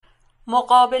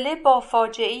مقابله با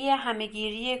فاجعه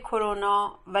همه‌گیری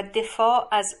کرونا و دفاع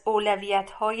از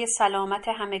اولویت‌های سلامت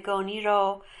همگانی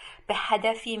را به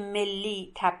هدفی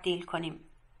ملی تبدیل کنیم.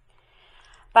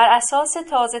 بر اساس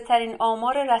تازه ترین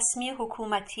آمار رسمی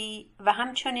حکومتی و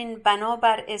همچنین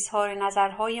بنابر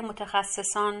اظهارنظرهای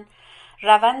متخصصان،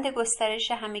 روند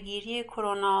گسترش همه‌گیری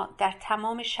کرونا در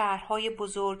تمام شهرهای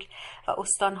بزرگ و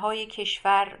استانهای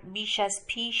کشور بیش از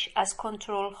پیش از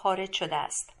کنترل خارج شده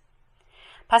است.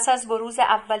 پس از بروز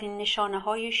اولین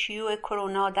نشانه‌های شیوع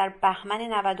کرونا در بهمن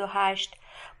 98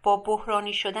 با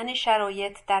بحرانی شدن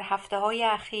شرایط در هفته‌های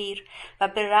اخیر و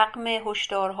به رغم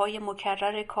هشدارهای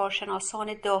مکرر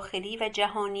کارشناسان داخلی و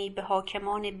جهانی به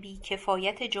حاکمان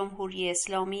بی‌کفایت جمهوری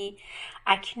اسلامی،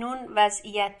 اکنون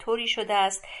وضعیت طوری شده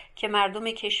است که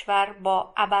مردم کشور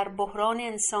با ابربحران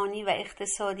انسانی و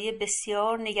اقتصادی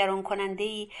بسیار نگران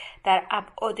کننده‌ای در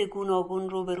ابعاد گوناگون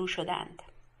روبرو شدند.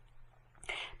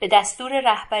 به دستور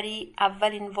رهبری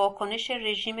اولین واکنش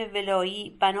رژیم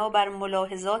ولایی بنابر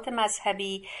ملاحظات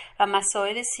مذهبی و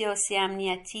مسائل سیاسی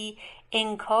امنیتی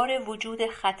انکار وجود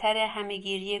خطر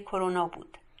همه‌گیری کرونا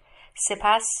بود.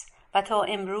 سپس و تا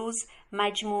امروز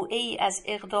مجموعه‌ای از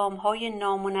اقدام‌های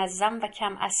نامنظم و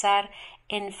کم اثر،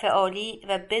 انفعالی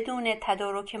و بدون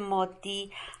تدارک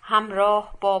مادی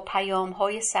همراه با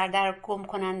پیام‌های سردرگم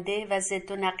کننده و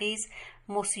ضد و نقیض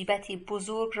مصیبتی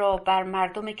بزرگ را بر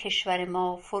مردم کشور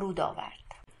ما فرود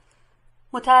آورد.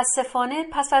 متاسفانه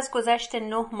پس از گذشت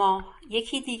 9 ماه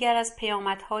یکی دیگر از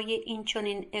پیامدهای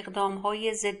اینچنین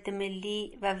اقدامهای ضد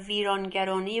ملی و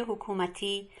ویرانگرانه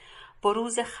حکومتی،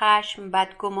 بروز خشم،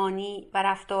 بدگمانی و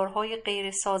رفتارهای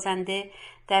غیر سازنده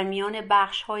در میان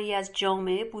بخش‌هایی از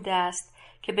جامعه بوده است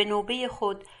که به نوبه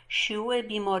خود شیوع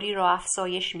بیماری را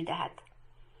افزایش می‌دهد.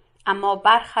 اما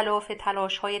برخلاف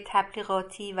تلاش‌های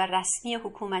تبلیغاتی و رسمی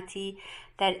حکومتی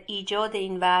در ایجاد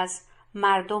این وضع،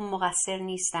 مردم مقصر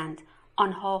نیستند،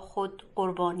 آنها خود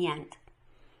قربانی‌اند.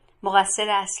 مقصر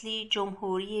اصلی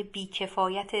جمهوری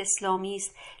بیکفایت اسلامی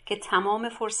است که تمام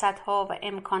فرصت‌ها و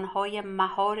امکان‌های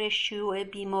مهار شیوع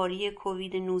بیماری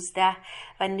کووید 19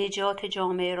 و نجات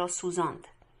جامعه را سوزاند.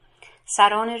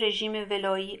 سران رژیم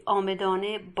ولایی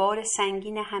آمدانه بار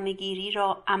سنگین همه‌گیری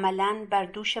را عملاً بر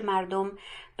دوش مردم،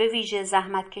 به ویژه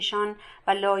زحمتکشان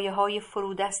و لایه‌های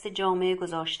فرودست جامعه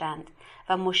گذاشتند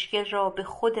و مشکل را به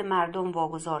خود مردم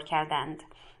واگذار کردند.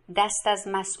 دست از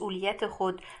مسئولیت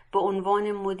خود به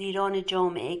عنوان مدیران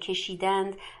جامعه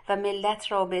کشیدند و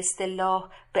ملت را به اصطلاح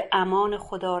به امان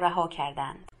خدا رها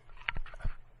کردند.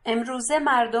 امروزه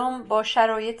مردم با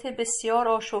شرایط بسیار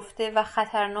آشفته و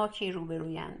خطرناکی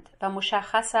روبرویند و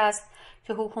مشخص است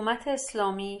که حکومت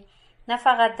اسلامی نه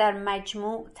فقط در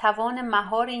مجموع توان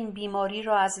مهار این بیماری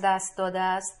را از دست داده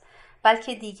است،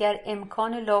 بلکه دیگر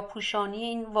امکان لاپوشانی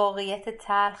این واقعیت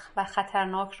تلخ و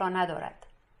خطرناک را ندارد.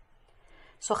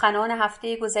 سخنان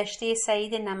هفته گذشته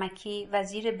سعید نمکی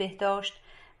وزیر بهداشت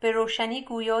به روشنی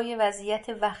گویای وضعیت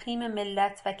وخیم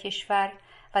ملت و کشور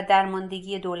و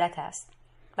درماندگی دولت است.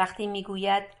 وقتی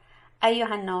میگوید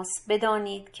ایها الناس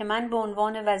بدانید که من به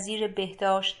عنوان وزیر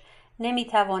بهداشت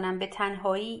نمیتوانم به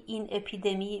تنهایی این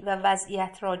اپیدمی و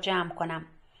وضعیت را جمع کنم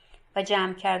و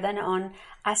جمع کردن آن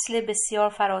اصل بسیار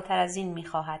فراتر از این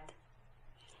میخواهد.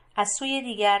 از سوی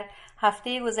دیگر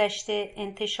هفته گذشته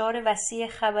انتشار وسیع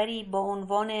خبری با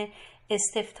عنوان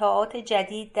استفتاءات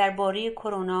جدید درباره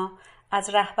کرونا از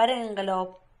رهبر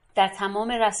انقلاب در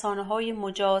تمام رسانه‌های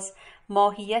مجاز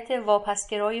ماهیت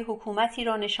واپسگرای حکومتی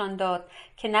را نشان داد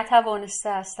که نتوانسته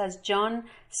است از جان،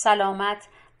 سلامت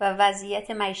و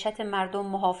وضعیت معیشت مردم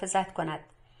محافظت کند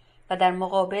و در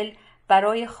مقابل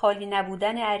برای خالی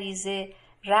نبودن عریضه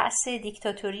رأس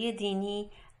دیکتاتوری دینی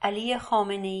علی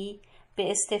خامنه‌ای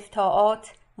به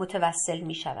استفتاءات متوسل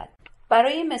می شود.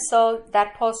 برای مثال در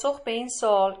پاسخ به این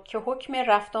سوال که حکم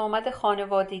رفت آمد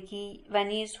خانوادگی و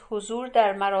نیز حضور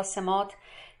در مراسمات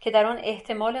که در آن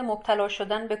احتمال مبتلا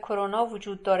شدن به کرونا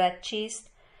وجود دارد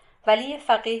چیست، ولی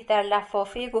فقیه در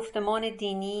لفافه گفتمان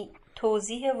دینی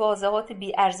توضیح واضحات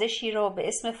بی‌ارزشی را به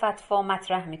اسم فتوا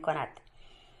مطرح می کند.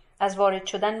 از وارد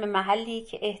شدن به محلی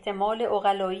که احتمال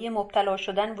عقلایی مبتلا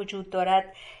شدن وجود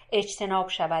دارد اجتناب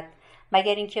شود،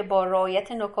 مگر اینکه با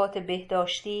رعایت نکات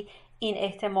بهداشتی این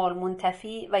احتمال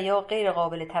منتفی و یا غیر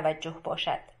قابل توجه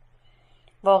باشد.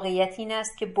 واقعیت این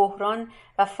است که بحران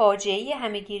و فاجعه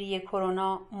همه‌گیری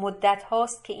کرونا مدت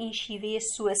هاست که این شیوه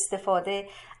سوء استفاده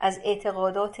از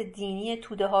اعتقادات دینی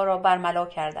توده ها را برملا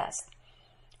کرده است.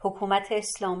 حکومت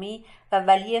اسلامی و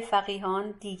ولی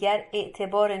فقیهان دیگر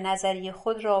اعتبار نظری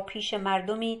خود را پیش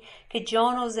مردمی که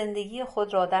جان و زندگی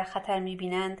خود را در خطر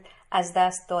می‌بینند از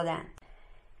دست دادند.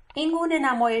 این گونه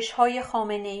نمایش‌های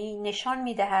خامنه‌ای نشان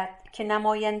می‌دهد که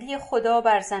نماینده خدا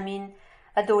بر زمین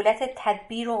و دولت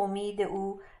تدبیر و امید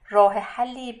او راه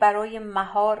حلی برای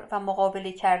مهار و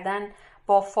مقابله کردن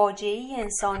با فاجعه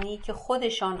انسانی که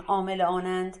خودشان عامل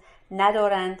آنند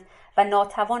ندارند و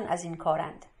ناتوان از این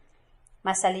کارند.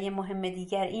 مسئله مهم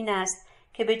دیگر این است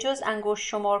که به جز انگشت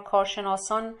شمار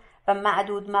کارشناسان و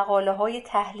معدود مقاله‌های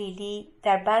تحلیلی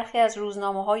در برخی از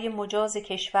روزنامه‌های مجاز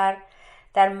کشور،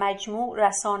 در مجموع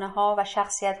رسانه‌ها و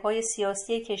شخصیت‌های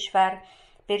سیاسی کشور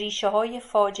به ریشه‌های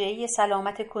فاجعه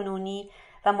سلامت کنونی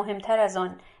و مهمتر از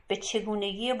آن به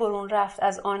چگونگی برون رفت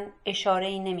از آن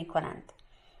اشاره‌ای نمی‌کنند.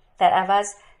 در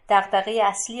عوض دغدغه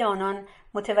اصلی آنان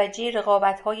متوجه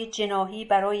رقابت‌های جناحی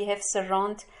برای حفظ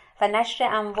رانت و نشر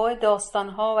انواع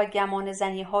داستان‌ها و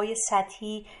گمانه‌زنی‌های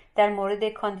سطحی در مورد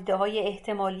کاندیداهای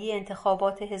احتمالی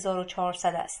انتخابات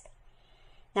 1400 است.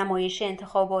 نمایش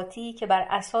انتخاباتی که بر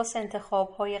اساس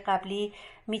انتخاب‌های قبلی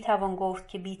می‌توان گفت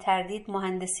که بی تردید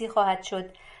مهندسی خواهد شد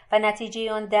و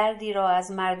نتیجه آن دردی را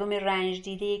از مردم رنج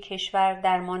دیده کشور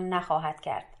درمان نخواهد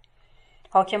کرد.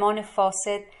 حاکمان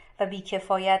فاسد و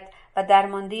بیکفایت و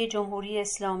درمانده جمهوری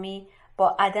اسلامی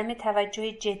با عدم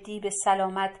توجه جدی به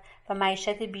سلامت و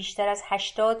معیشت بیشتر از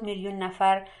 80 میلیون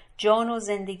نفر جان و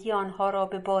زندگی آنها را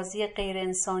به بازی غیر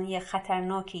انسانی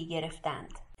خطرناکی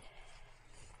گرفتند.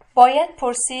 باید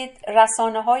پرسید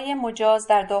رسانه‌های مجاز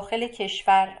در داخل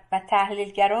کشور و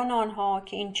تحلیلگران آنها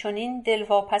که این چنین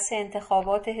دلواپس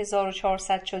انتخابات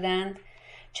 1400 شدند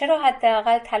چرا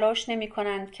حداقل تلاش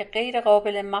نمی‌کنند که غیر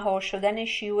قابل مهار شدن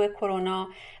شیوع کرونا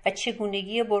و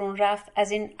چگونگی برون رفت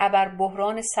از این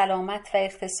ابربحران سلامت و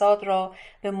اقتصاد را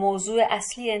به موضوع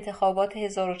اصلی انتخابات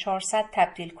 1400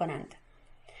 تبدیل کنند.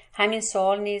 همین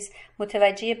سوال نیز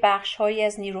متوجه بخش‌هایی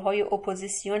از نیروهای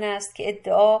اپوزیسیون است که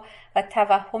ادعا و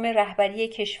توهم رهبری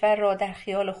کشور را در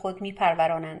خیال خود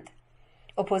می‌پرورانند.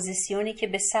 اپوزیسیونی که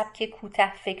به سبک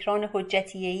کوته فکران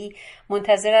حجتیه‌ای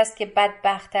منتظر است که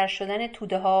بدبخت‌تر شدن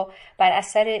توده‌ها بر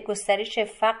اثر گسترش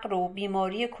فقر و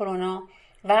بیماری کرونا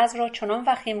وضع را چنان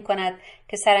وخیم کند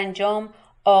که سرانجام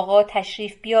آقا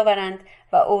تشریف بیاورند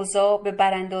و اوضاع به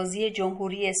براندازی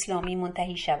جمهوری اسلامی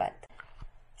منتهی شود.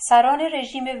 سران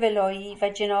رژیم ولایی و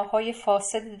جناح‌های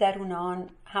فاسد درون آن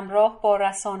همراه با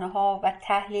رسانه‌ها و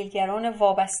تحلیلگران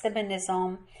وابسته به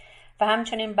نظام و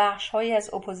همچنین بخش‌هایی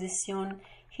از اپوزیسیون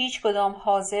هیچ کدام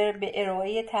حاضر به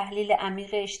ارائه تحلیل عمیق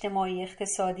اجتماعی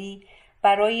اقتصادی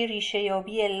برای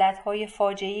ریشه‌یابی علت‌های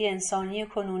فاجعه انسانی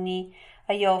کنونی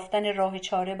و یافتن راه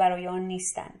چاره برای آن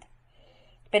نیستند.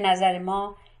 به نظر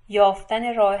ما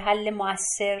یافتن راه حل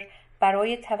مؤثر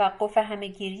برای توقف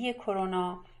همه‌گیری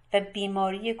کرونا و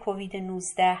بیماری کووید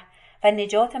 19 و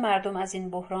نجات مردم از این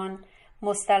بحران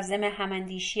مستلزم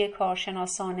هماندیشی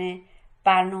کارشناسانه،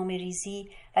 برنامه‌ریزی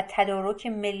و تدارک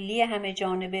ملی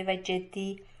همه‌جانبه و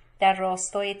جدی در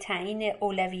راستای تعیین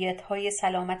اولویت‌های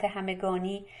سلامت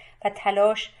همگانی و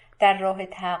تلاش در راه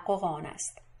تحقق آن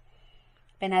است.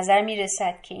 به نظر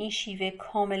می‌رسد که این شیوه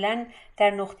کاملاً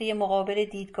در نقطه مقابل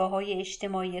دیدگاه‌های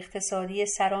اجتماعی اقتصادی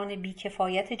سران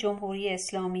بیکفایت جمهوری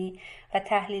اسلامی و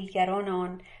تحلیلگران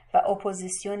آن و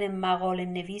اپوزیسیون مقاله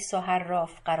نویس و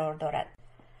حراف قرار دارد.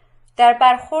 در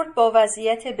برخورد با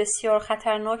وضعیت بسیار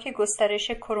خطرناک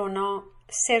گسترش کرونا،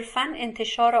 صرفاً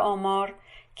انتشار آمار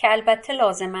که البته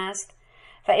لازم است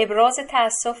و ابراز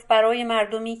تأسف برای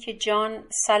مردمی که جان،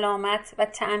 سلامت و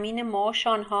تأمین معاش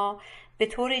آنها به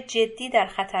طور جدی در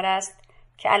خطر است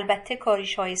که البته کاری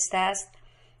شایسته است،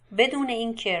 بدون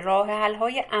اینکه راه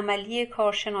حل‌های عملی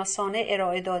کارشناسانه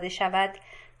ارائه داده شود،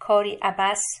 کاری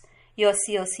عبث یا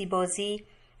سیاسی بازی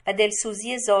و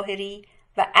دلسوزی ظاهری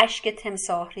و اشک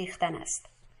تمساح ریختن است.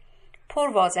 پر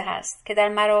واضح است که در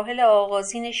مراحل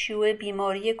آغازین شیوع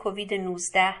بیماری کووید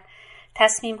 19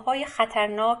 تصمیم‌های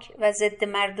خطرناک و ضد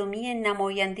مردمی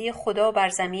نماینده خدا بر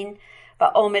زمین و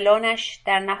عاملانش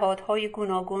در نهادهای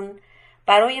گوناگون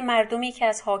برای مردمی که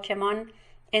از حاکمان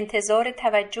انتظار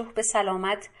توجه به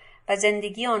سلامت و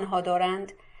زندگی آنها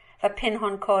دارند و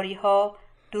پنهانکاری‌ها،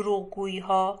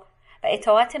 دروغگویی‌ها و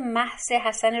اطاعت محض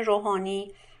حسن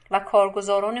روحانی و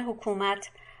کارگزاران حکومت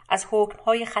از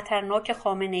حکم‌های خطرناک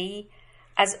خامنه‌ای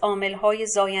از عامل‌های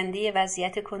زاینده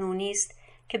وضعیت کنونی است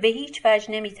که به هیچ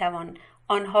وجه نمی‌توان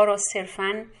آنها را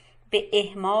صرفاً به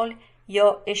اهمال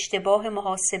یا اشتباه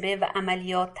محاسبه و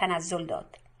عملیات تنزل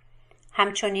داد.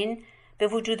 همچنین به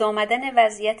وجود آمدن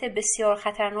وضعیت بسیار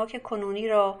خطرناک کنونی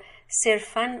را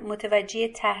صرفاً متوجه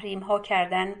تحریم‌ها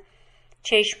کردن،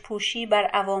 چشم پوشی بر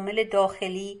عوامل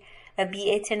داخلی و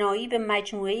بی‌اعتنایی به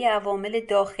مجموعه عوامل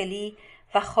داخلی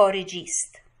و خارجی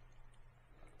است.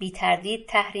 بی تردید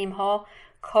تحریم‌ها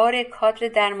کار کادر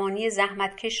درمانی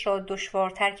زحمتکش را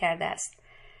دشوارتر کرده است،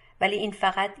 ولی این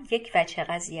فقط یک وجه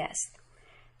قضیه است.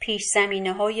 پیش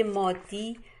زمینه‌های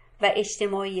مادی و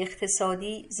اجتماعی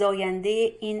اقتصادی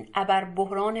زاینده این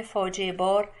ابربحران فاجعه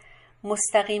بار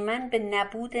مستقیماً به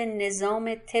نبود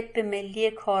نظام طب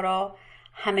ملی کارا،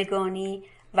 همگانی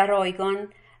و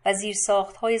رایگان و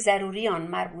زیرساخت‌های ضروری آن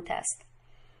مربوط است.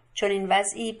 چون این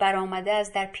وضعی برآمده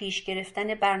از در پیش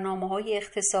گرفتن برنامه‌های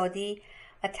اقتصادی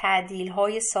و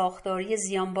تعدیل‌های ساختاری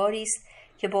زیانباری است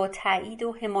که با تأیید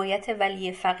و حمایت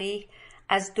ولی فقیه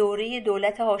از دوره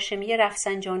دولت هاشمی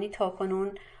رفسنجانی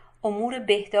تاکنون امور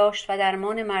بهداشت و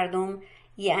درمان مردم،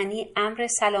 یعنی امر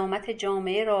سلامت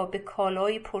جامعه را به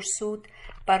کالای پرسود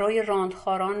برای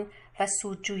راندخواران و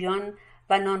سودجویان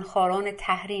و نانخواران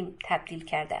تحریم تبدیل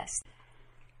کرده است.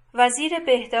 وزیر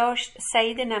بهداشت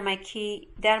سعید نمکی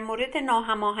در مورد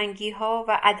ناهماهنگی‌ها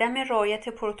و عدم رعایت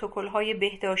پروتکل‌های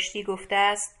بهداشتی گفته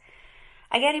است: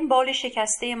 اگر این بال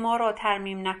شکسته ما را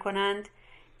ترمیم نکنند،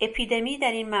 اپیدمی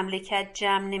در این مملکت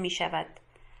جمع نمی شود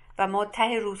و ما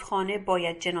ته رودخانه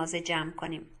باید جنازه جمع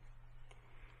کنیم.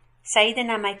 سعید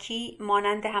نمکی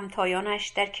مانند همتایانش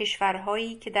در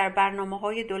کشورهایی که در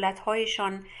برنامه‌های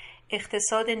دولت‌هایشان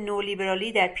اقتصاد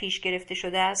نولیبرالی در پیش گرفته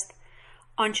شده است،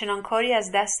 آنچنان کاری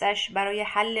از دستش برای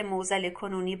حل معضل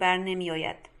کنونی بر نمی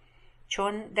آید،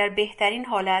 چون در بهترین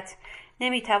حالت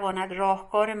نمی تواند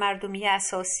راهکار مردمی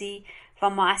اساسی و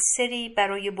مؤثری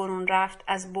برای برون رفت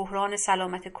از بحران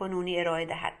سلامت کنونی ارائه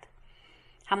دهد.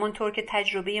 همانطور که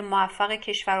تجربه موفق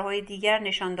کشورهای دیگر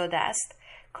نشان داده است،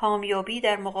 کامیابی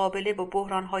در مقابله با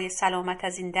بحرانهای سلامت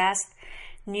از این دست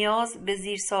نیاز به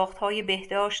زیرساخت‌های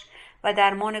بهداشت و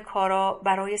درمان کارا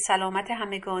برای سلامت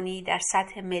همگانی در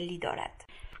سطح ملی دارد.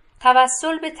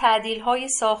 توسل به تعدیل‌های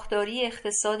ساختاری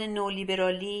اقتصاد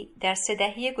نولیبرالی در 3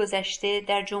 دهه گذشته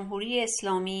در جمهوری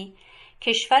اسلامی،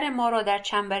 کشور ما را در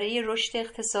چنبره رشد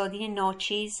اقتصادی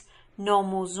ناچیز،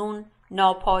 ناموزون،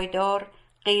 ناپایدار،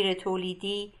 غیر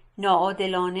تولیدی،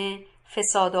 ناعادلانه،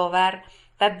 فسادآور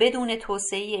و بدون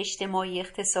توسعه اجتماعی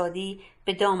اقتصادی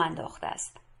به دام انداخته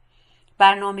است.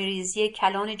 برنامه‌ریزی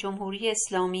کلان جمهوری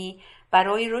اسلامی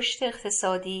برای رشد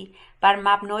اقتصادی بر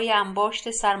مبنای انباشت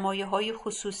سرمایه‌های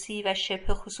خصوصی و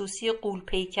شبه خصوصی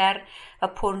غول‌پیکر و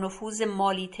پرنفوذ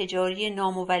مالی تجاری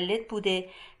نامولد بوده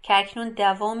که اکنون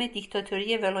دوام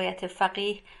دیکتاتوری ولایت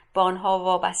فقیه به آنها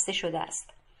وابسته شده است.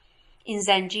 این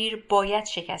زنجیر باید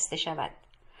شکسته شود.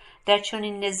 در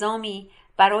چنین نظامی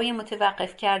برای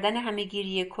متوقف کردن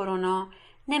همهگیری کرونا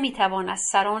نمیتوان از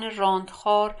سران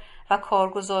راندخوار و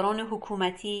کارگزاران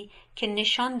حکومتی که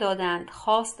نشان دادند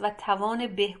خواست و توان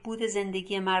بهبود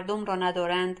زندگی مردم را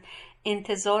ندارند،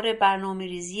 انتظار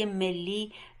برنامه‌ریزی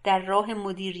ملی در راه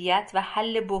مدیریت و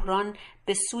حل بحران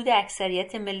به سود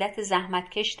اکثریت ملت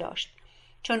زحمتکش داشت،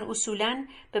 چون اصولاً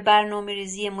به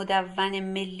برنامه‌ریزی مدون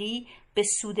ملی به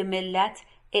سود ملت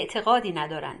اعتقادی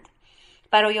ندارند.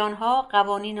 برای آنها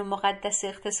قوانین مقدس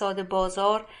اقتصاد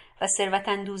بازار و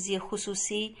ثروت‌اندوزی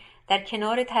خصوصی در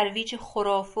کنار ترویج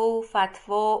خرافه و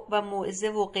فتوا و موعظه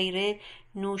و غیره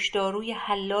نوشداروی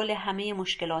حلال همه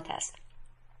مشکلات است.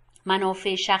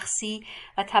 منافع شخصی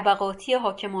و طبقاتی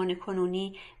حاکمان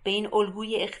کنونی به این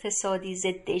الگوی اقتصادی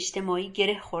ضد اجتماعی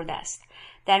گره خورده است.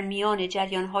 در میان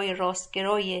جریان‌های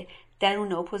راستگرای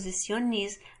درون اپوزیسیون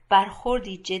نیز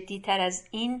برخوردی جدی‌تر از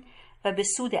این و به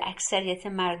سود اکثریت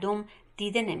مردم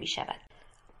دیده نمی شود.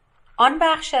 آن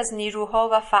بخش از نیروها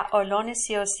و فعالان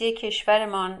سیاسی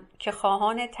کشورمان که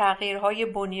خواهان تغییرهای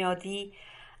بنیادی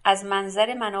از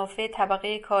منظر منافع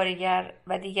طبقه کارگر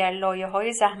و دیگر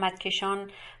لایه‌های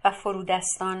زحمتکشان و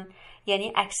فرودستان،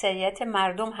 یعنی اکثریت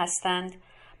مردم هستند،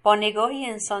 با نگاهی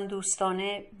انسان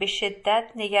دوستانه به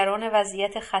شدت نگران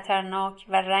وضعیت خطرناک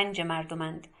و رنج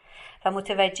مردمند و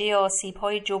متوجه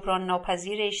آسیب‌های جبران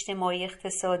ناپذیر اجتماعی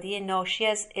اقتصادی ناشی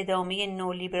از ادامه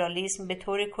نولیبرالیسم به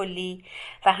طور کلی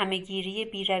و همهگیری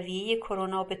بی‌رویه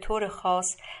کرونا به طور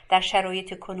خاص در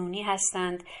شرایط کنونی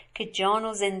هستند که جان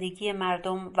و زندگی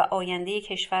مردم و آینده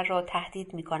کشور را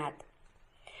تهدید می‌کند.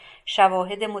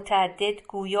 شواهد متعدد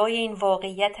گویای این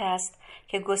واقعیت است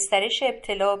که گسترش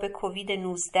ابتلا به کووید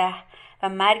 19 و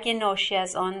مرگ ناشی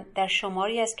از آن در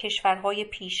شماری از کشورهای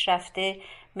پیشرفته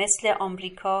مثل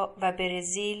آمریکا و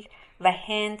برزیل و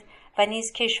هند و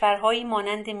نیز کشورهایی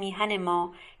مانند میهن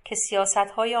ما که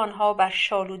سیاست‌های آنها بر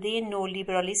شالوده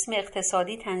نولیبرالیسم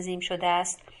اقتصادی تنظیم شده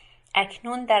است،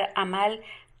 اکنون در عمل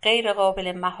غیر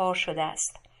قابل مهار شده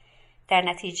است. در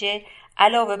نتیجه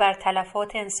علاوه بر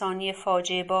تلفات انسانی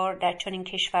فاجعه بار در چنین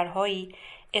کشورهایی،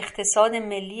 اقتصاد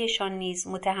ملیشان نیز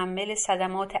متحمل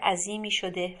صدمات عظیمی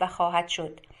شده و خواهد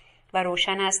شد و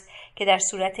روشن است که در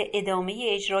صورت ادامه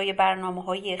اجرای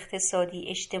برنامه‌های اقتصادی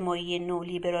اجتماعی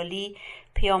نولیبرالی،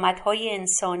 پیامدهای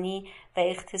انسانی و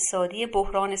اقتصادی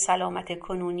بحران سلامت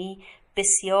کنونی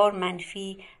بسیار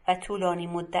منفی و طولانی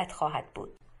مدت خواهد بود.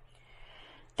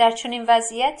 در چنین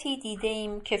وضعیتی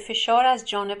دیده‌ایم که فشار از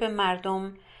جانب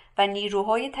مردم و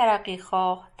نیروهای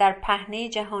ترقیخواه در پهنه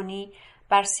جهانی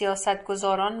بر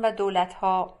سیاستگزاران و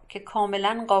دولت‌ها که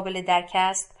کاملاً قابل درک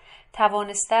است،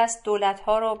 توانسته است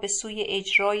دولت‌ها را به سوی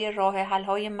اجرای راه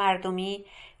حل‌های مردمی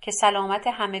که سلامت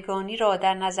همگانی را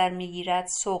در نظر می‌گیرد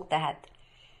سوق دهد.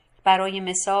 برای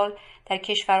مثال در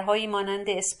کشورهایی مانند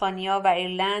اسپانیا و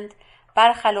ایرلند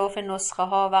برخلاف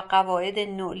نسخه‌ها و قواعد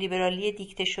نولیبرالی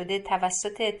دیکته شده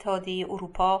توسط اتحادیه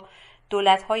اروپا،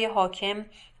 دولت‌های حاکم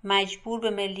مجبور به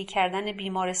ملی کردن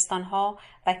بیمارستان‌ها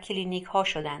و کلینیک‌ها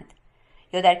شدند.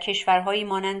 یا در کشورهایی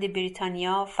مانند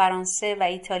بریتانیا، فرانسه و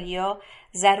ایتالیا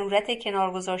ضرورت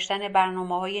کنار گذاشتن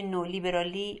برنامه‌های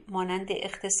نولیبرالی مانند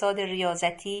اقتصاد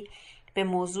ریاضتی به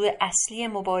موضوع اصلی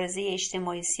مبارزه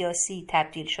اجتماعی سیاسی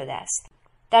تبدیل شده است.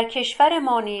 در کشور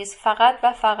ما نیز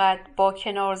فقط با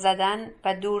کنار زدن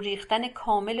و دور ریختن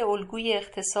کامل الگوی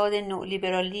اقتصاد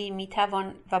نولیبرالی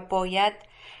میتوان و باید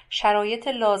شرایط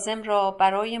لازم را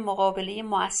برای مقابله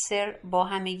مؤثر با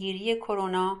همه‌گیری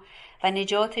کرونا و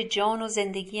نجات جان و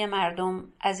زندگی مردم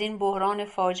از این بحران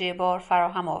فاجعه بار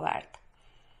فراهم آورد.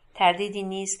 تردیدی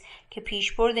نیست که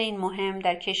پیشبرد این مهم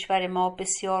در کشور ما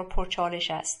بسیار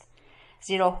پرچالش است،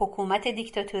 زیرا حکومت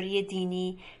دیکتاتوری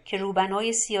دینی که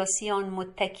روبنای سیاسی آن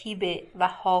متکی به و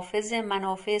حافظ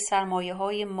منافع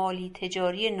سرمایه‌های مالی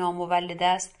تجاری نامولد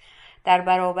است، در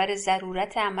برابر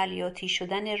ضرورت عملیاتی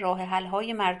شدن راه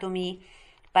حل‌های مردمی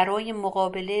برای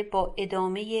مقابله با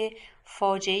ادامه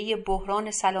فاجعه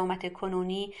بحران سلامت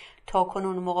کنونی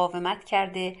تاکنون مقاومت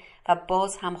کرده و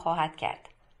باز هم خواهد کرد.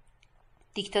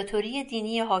 دیکتاتوری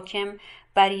دینی حاکم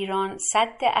بر ایران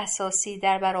سد اساسی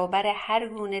در برابر هر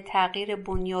گونه تغییر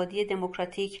بنیادی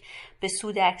دموکراتیک به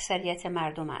سود اکثریت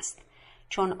مردم است،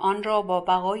 چون آن را با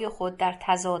بقای خود در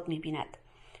تضاد می‌بیند.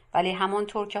 ولی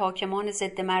همانطور که حاکمان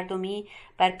ضد مردمی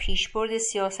بر پیشبرد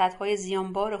سیاست‌های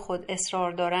زیانبار خود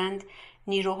اصرار دارند،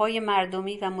 نیروهای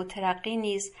مردمی و مترقی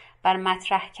نیز بر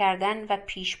مطرح کردن و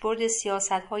پیشبرد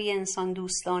سیاست‌های انسان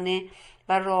دوستانه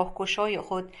و راهگشای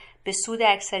خود به سود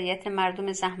اکثریت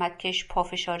مردم زحمتکش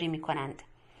پافشاری می‌کنند.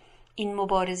 این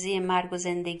مبارزه مرگ و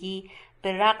زندگی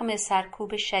به رغم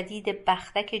سرکوب شدید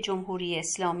بختک جمهوری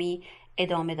اسلامی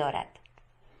ادامه دارد.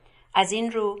 از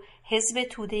این رو حزب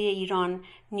توده ایران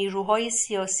نیروهای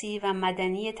سیاسی و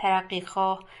مدنی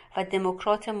ترقیخواه و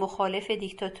دموکرات مخالف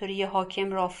دیکتاتوری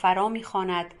حاکم را فرا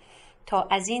می‌خواند تا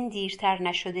از این دیرتر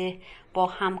نشده با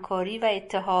همکاری و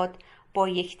اتحاد با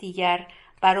یکدیگر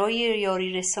برای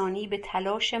یاری رسانی به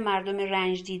تلاش مردم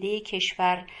رنج دیده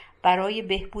کشور برای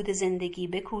بهبود زندگی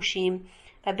بکوشیم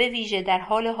و به ویژه در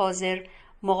حال حاضر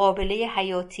مقابله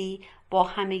حیاتی با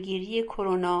همه‌گیری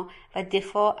کرونا و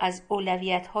دفاع از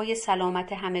اولویت‌های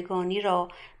سلامت همگانی را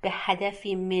به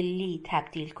هدفی ملی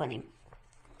تبدیل کنیم.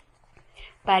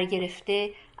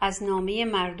 برگرفته از نامه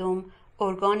مردم،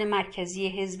 ارگان مرکزی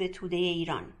حزب توده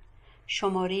ایران،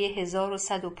 شماره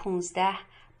 1115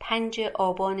 5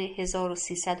 آبان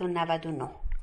 1399.